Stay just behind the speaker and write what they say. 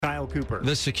Kyle Cooper.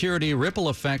 The security ripple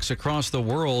effects across the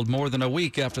world more than a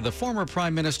week after the former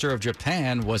Prime Minister of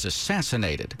Japan was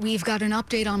assassinated. We've got an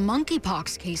update on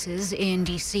monkeypox cases in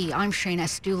D.C. I'm Shayna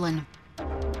Estulin.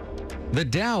 The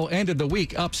Dow ended the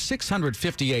week up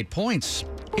 658 points.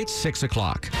 It's 6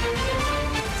 o'clock.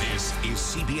 This is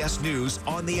CBS News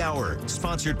on the Hour,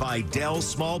 sponsored by Dell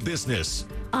Small Business.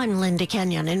 I'm Linda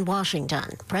Kenyon in Washington.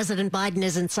 President Biden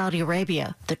is in Saudi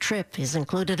Arabia. The trip has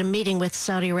included a meeting with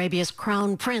Saudi Arabia's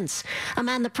crown prince, a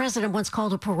man the president once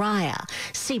called a pariah.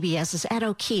 CBS's Ed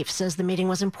O'Keefe says the meeting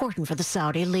was important for the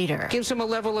Saudi leader. Gives him a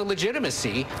level of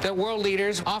legitimacy that world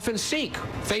leaders often seek.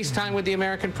 FaceTime with the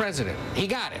American president. He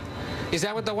got it. Is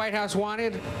that what the White House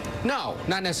wanted? No,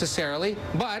 not necessarily,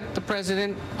 but the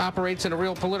president operates in a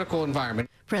real political environment.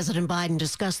 President Biden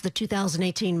discussed the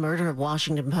 2018 murder of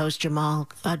Washington Post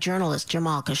journalist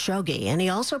Jamal Khashoggi, and he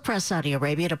also pressed Saudi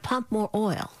Arabia to pump more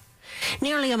oil.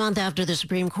 Nearly a month after the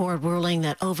Supreme Court ruling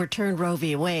that overturned Roe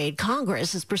v. Wade,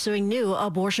 Congress is pursuing new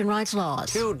abortion rights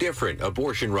laws. Two different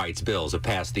abortion rights bills have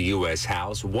passed the U.S.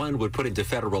 House. One would put into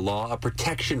federal law a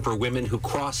protection for women who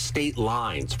cross state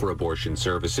lines for abortion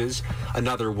services.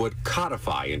 Another would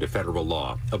codify into federal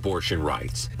law abortion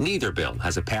rights. Neither bill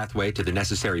has a pathway to the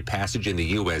necessary passage in the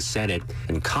U.S. Senate,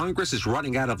 and Congress is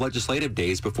running out of legislative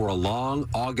days before a long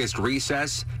August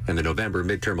recess and the November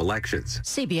midterm elections.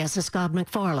 CBS's Scott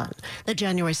McFarland. The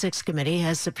January 6th committee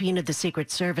has subpoenaed the Secret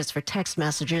Service for text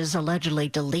messages allegedly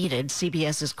deleted.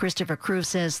 CBS's Christopher Crew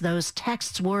says those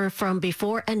texts were from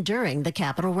before and during the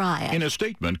Capitol riot. In a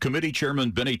statement, committee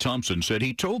chairman Benny Thompson said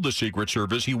he told the Secret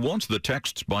Service he wants the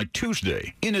texts by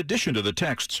Tuesday. In addition to the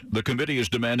texts, the committee is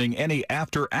demanding any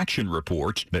after-action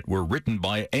reports that were written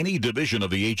by any division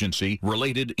of the agency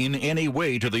related in any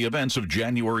way to the events of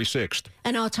January 6th.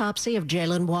 An autopsy of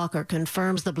Jayland Walker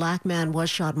confirms the black man was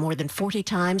shot more than 40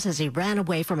 times as he ran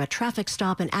away from a traffic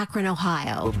stop in Akron,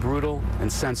 Ohio. A brutal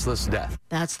and senseless death.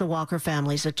 That's the Walker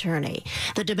family's attorney.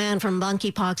 The demand for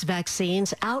monkeypox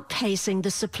vaccines outpacing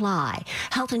the supply.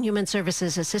 Health and Human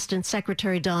Services Assistant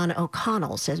Secretary Dawn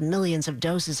O'Connell says millions of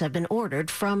doses have been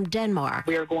ordered from Denmark.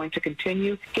 We are going to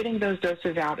continue getting those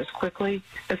doses out as quickly,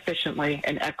 efficiently,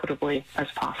 and equitably as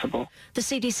possible. The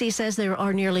CDC says there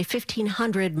are nearly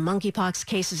 1,500 monkeypox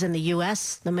cases in the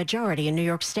U.S., the majority in New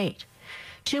York State.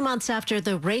 2 months after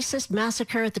the racist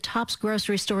massacre at the Tops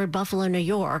grocery store in Buffalo, New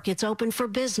York, it's open for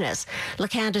business.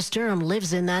 LaCandace Durham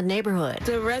lives in that neighborhood.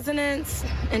 The residents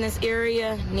in this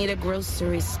area need a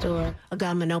grocery store. A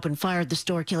gunman opened fire at the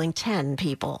store, killing 10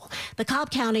 people. The Cobb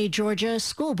County, Georgia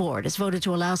School Board has voted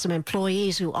to allow some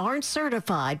employees who aren't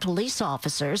certified police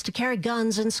officers to carry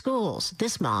guns in schools.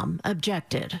 This mom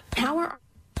objected. How are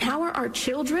our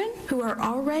children, who are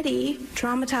already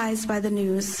traumatized by the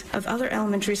news of other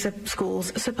elementary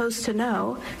schools, supposed to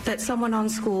know that someone on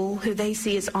school who they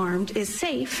see as armed is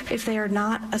safe if they are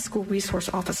not a school resource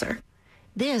officer?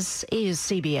 This is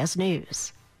CBS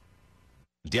News.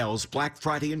 Dell's Black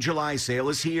Friday and July sale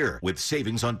is here with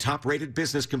savings on top-rated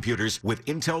business computers with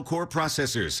Intel Core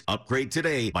processors. Upgrade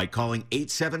today by calling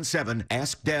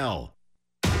 877-ASK-DELL.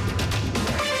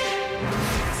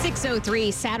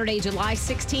 6:03, Saturday, July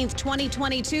 16th,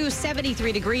 2022,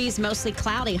 73 degrees, mostly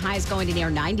cloudy. Highs going to near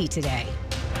 90 today.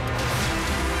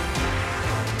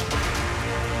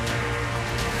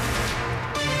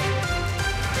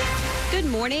 Good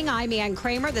morning. I'm Ann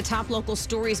Kramer. The top local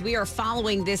stories we are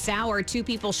following this hour. 2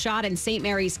 people shot in St.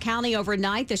 Mary's County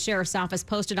overnight. The sheriff's office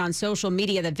posted on social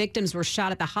media the victims were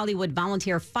shot at the Hollywood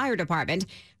Volunteer Fire Department.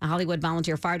 The Hollywood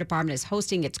Volunteer Fire Department is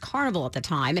hosting its carnival at the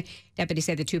time. Deputies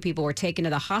say the 2 people were taken to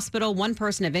the hospital. 1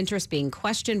 person of interest being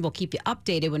questioned. We'll keep you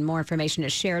updated when more information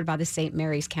is shared by the St.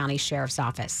 Mary's County Sheriff's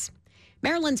Office.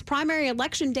 Maryland's primary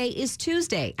election day is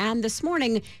Tuesday, and this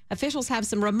morning, officials have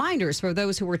some reminders for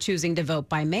those who were choosing to vote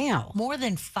by mail. More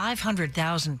than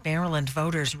 500,000 Maryland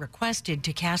voters requested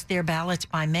to cast their ballots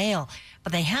by mail,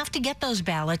 but they have to get those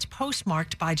ballots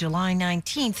postmarked by July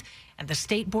 19th, and the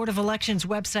State Board of Elections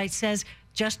website says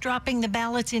just dropping the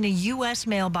ballots in a U.S.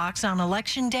 mailbox on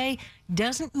Election Day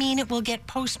doesn't mean it will get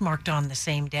postmarked on the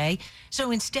same day.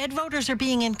 So instead, voters are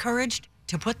being encouraged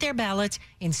to put their ballots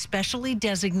in specially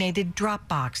designated drop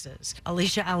boxes.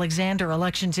 Alicia Alexander,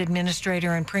 elections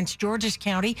administrator in Prince George's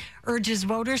County, urges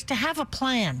voters to have a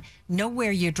plan. Know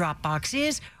where your drop box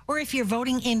is, or if you're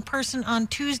voting in person on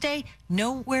Tuesday,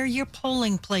 know where your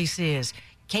polling place is.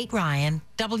 Kate Ryan,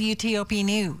 WTOP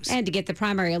News. And to get the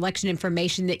primary election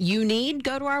information that you need,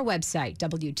 go to our website,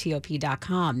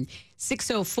 WTOP.com.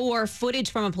 6:04,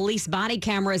 footage from a police body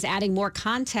camera is adding more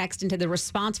context into the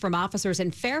response from officers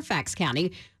in Fairfax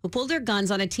County who pulled their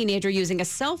guns on a teenager using a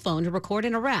cell phone to record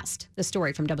an arrest. The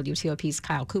story from WTOP's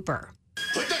Kyle Cooper.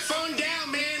 Put the phone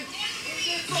down, man.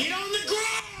 Get on the ground!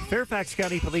 Fairfax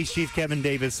County Police Chief Kevin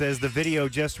Davis says the video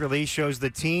just released shows the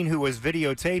teen who was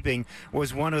videotaping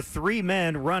was one of 3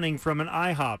 men running from an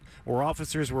IHOP where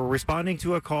officers were responding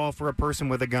to a call for a person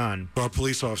with a gun. Our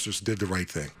police officers did the right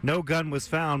thing. No gun was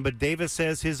found, but Davis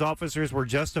says his officers were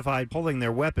justified pulling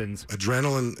their weapons.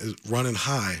 Adrenaline is running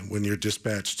high when you're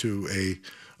dispatched to a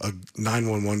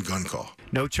 911 gun call.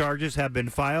 No charges have been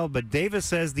filed, but Davis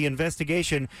says the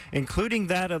investigation, including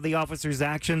that of the officers'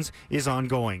 actions, is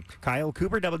ongoing. Kyle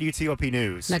Cooper, WTOP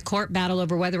News. The court battle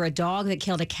over whether a dog that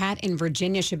killed a cat in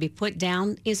Virginia should be put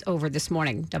down is over this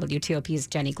morning. WTOP's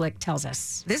Jenny Glick tells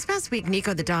us. This past week,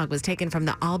 Nico the dog was taken from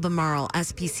the Albemarle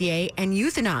SPCA and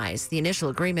euthanized. The initial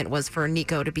agreement was for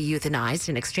Nico to be euthanized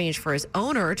in exchange for his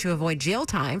owner to avoid jail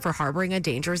time for harboring a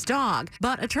dangerous dog.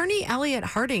 But attorney Elliot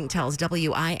Harding tells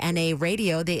WINA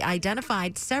Radio they identified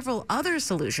several other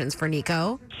solutions for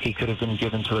Nico. He could have been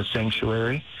given to a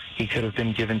sanctuary. He could have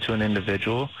been given to an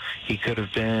individual. He could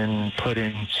have been put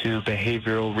into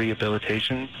behavioral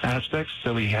rehabilitation aspects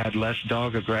so he had less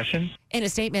dog aggression. In a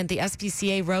statement, the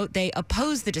SPCA wrote they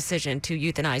opposed the decision to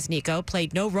euthanize Nico,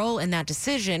 played no role in that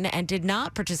decision, and did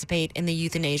not participate in the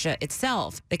euthanasia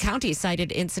itself. The county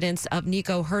cited incidents of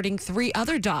Nico hurting 3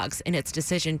 other dogs in its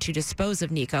decision to dispose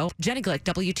of Nico. Jenny Glick,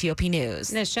 WTOP News.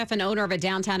 The chef and owner of a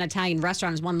downtown Italian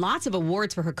restaurant has won lots of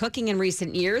awards for her cooking in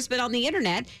recent years, but on the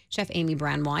internet, Chef Amy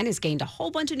Brandwine has gained a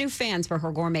whole bunch of new fans for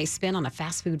her gourmet spin on a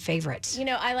fast food favorite. You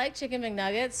know, I like chicken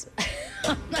McNuggets.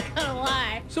 I'm not gonna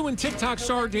lie. So when TikTok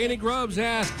star Danny Grubbs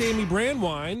asked Amy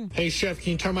Brandwine, "Hey chef,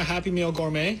 can you try my Happy Meal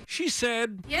gourmet?" she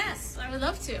said, "Yes, I would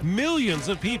love to." Millions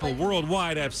of people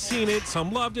worldwide have seen it.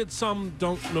 Some loved it, some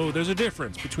don't know there's a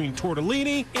difference between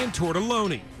tortellini and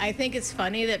tortelloni. I think it's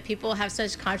funny that people have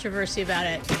such controversy about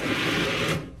it.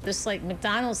 This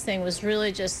McDonald's thing was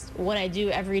really just what I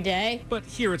do every day. But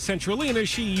here at Centralina,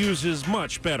 she uses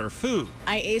much better food.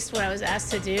 I aced what I was asked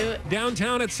to do.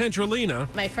 Downtown at Centralina,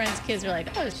 My friends' kids were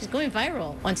like, "Oh, she's going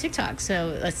viral on TikTok."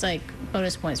 So that's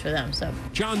bonus points for them. So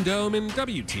John Doman,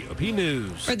 WTOP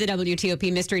News. For the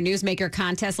WTOP Mystery Newsmaker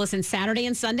contest, listen Saturday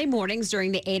and Sunday mornings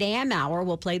during the 8 a.m. hour.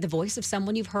 We'll play the voice of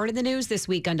someone you've heard in the news this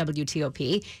week on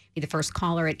WTOP. Be the first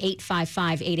caller at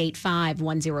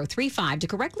 855-885-1035 to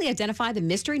correctly identify the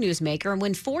mystery newsmaker and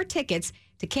win 4 tickets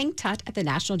to King Tut at the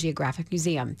National Geographic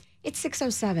Museum. It's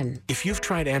 6:07. If you've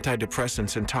tried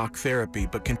antidepressants and talk therapy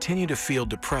but continue to feel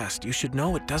depressed, you should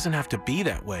know it doesn't have to be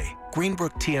that way.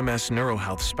 Greenbrook TMS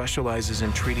NeuroHealth specializes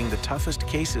in treating the toughest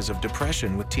cases of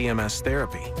depression with TMS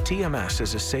therapy. TMS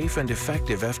is a safe and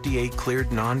effective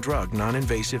FDA-cleared non-drug,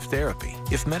 non-invasive therapy.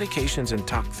 If medications and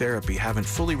talk therapy haven't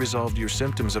fully resolved your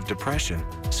symptoms of depression,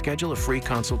 schedule a free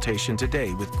consultation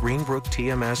today with Greenbrook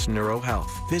TMS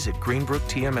NeuroHealth. Visit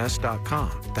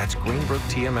greenbrooktms.com. That's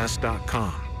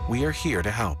greenbrooktms.com. We are here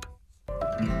to help.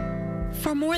 For more